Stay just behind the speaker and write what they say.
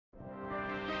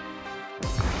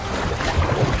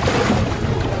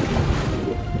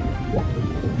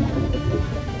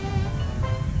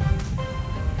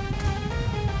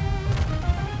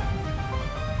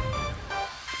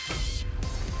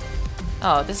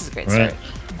Oh, this is a great start.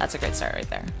 That's a great start right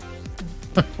there.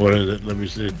 What is it? Let me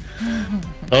see.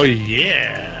 Oh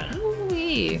yeah!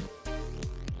 Ooh-wee.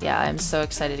 Yeah, I'm so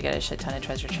excited to get a shit ton of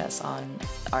treasure chests on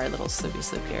our little sloopy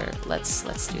sloop here. Let's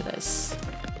do this.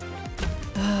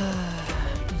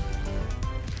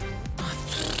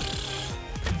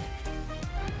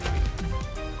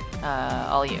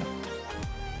 All you.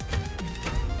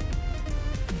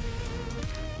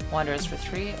 Wanderers for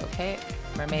 3, okay.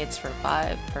 Mermaids for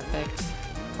 5, perfect.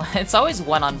 It's always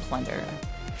 1 on plunder.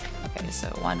 Okay, so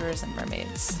Wanderers and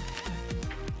Mermaids.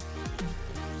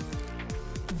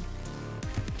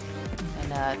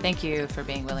 And thank you for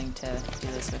being willing to do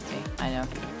this with me. I know,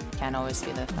 it can't always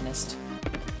be the funnest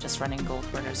just running gold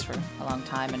hoarders for a long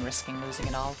time and risking losing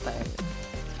it all, but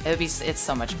it's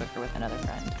so much quicker with another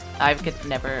friend. I could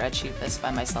never achieve this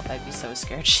by myself, I'd be so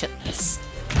scared shitless.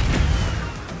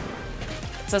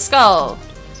 It's a skull!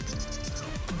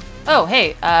 Oh, hey,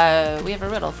 we have a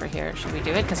riddle for here. Should we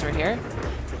do it because we're here?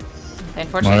 The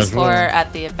unfortunate explorer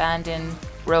at the abandoned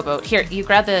rowboat. Here, you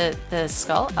grab the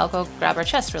skull. I'll go grab our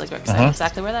chest really quick because I know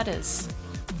exactly where that is.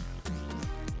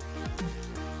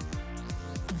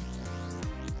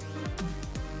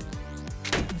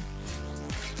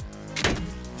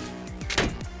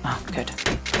 Oh, good.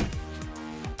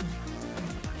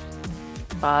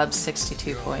 Bob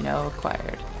 62.0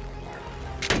 acquired.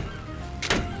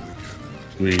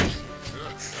 Sweet.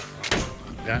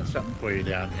 Got something for you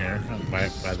down here by the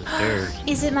stairs.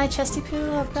 Is it my chesty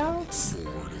poo of dogs?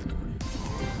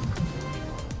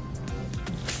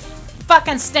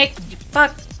 Fucking snake!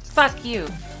 Fuck you!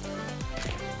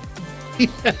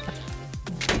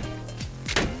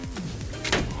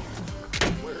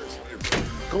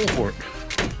 Go for it.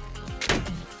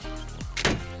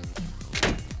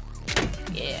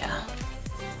 Yeah.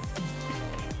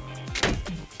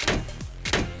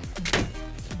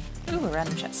 Ooh, a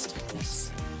random chest.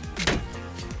 Nice.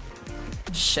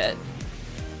 Shit.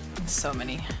 So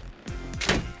many.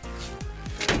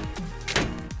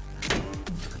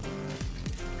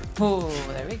 Ooh,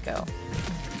 there we go.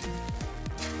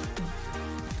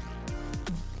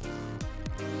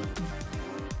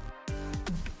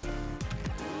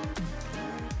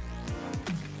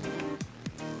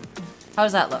 How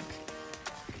does that look?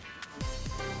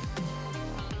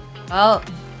 Well,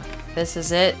 this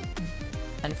is it.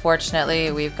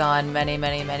 Unfortunately, we've gone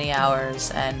many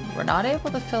hours and we're not able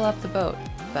to fill up the boat,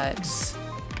 but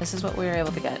this is what we were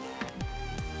able to get.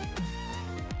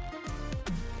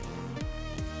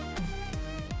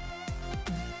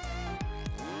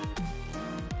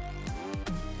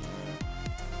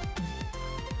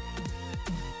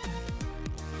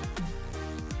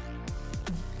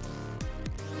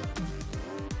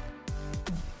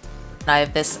 I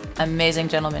have this amazing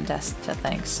gentleman to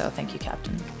thank, so thank you,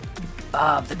 Captain.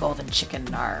 Bob the Golden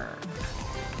Chicken, our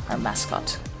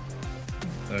mascot.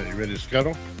 You ready to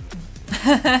scuttle?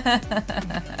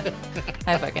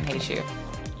 I fucking hate you.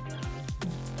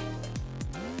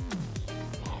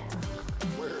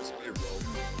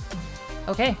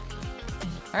 Okay.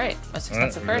 Alright, most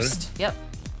expensive first. Yep.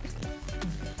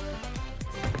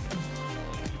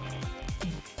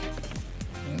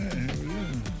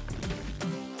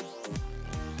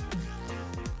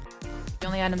 The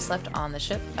only items left on the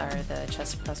ship are the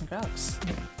chest of 1,000 grubs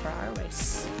for our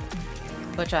race.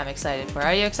 Which I'm excited for.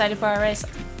 Are you excited for our race?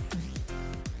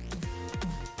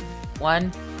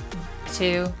 1,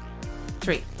 2,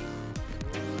 3.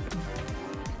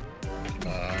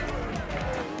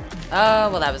 Oh,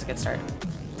 well that was a good start.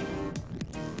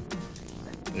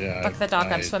 Yeah. Fuck the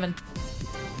dock, I'm swimming.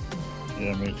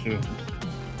 Yeah, me too.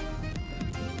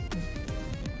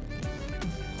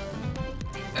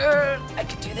 I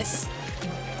can do this.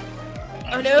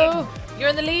 Oh no! You're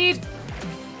in the lead!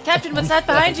 Captain, what's that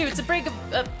behind you? It's a brig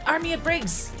of army of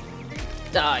brigs!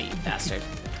 Ah, you bastard.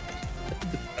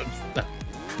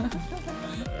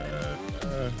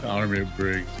 Army of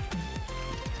brigs.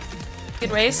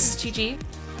 Good race, GG.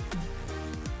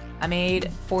 I made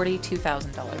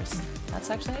 $42,000. That's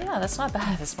actually, yeah, that's not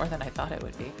bad. That's more than I thought it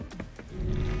would be.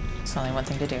 It's only one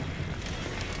thing to do.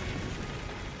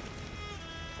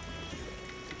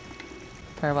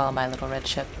 Farewell, my little red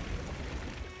ship.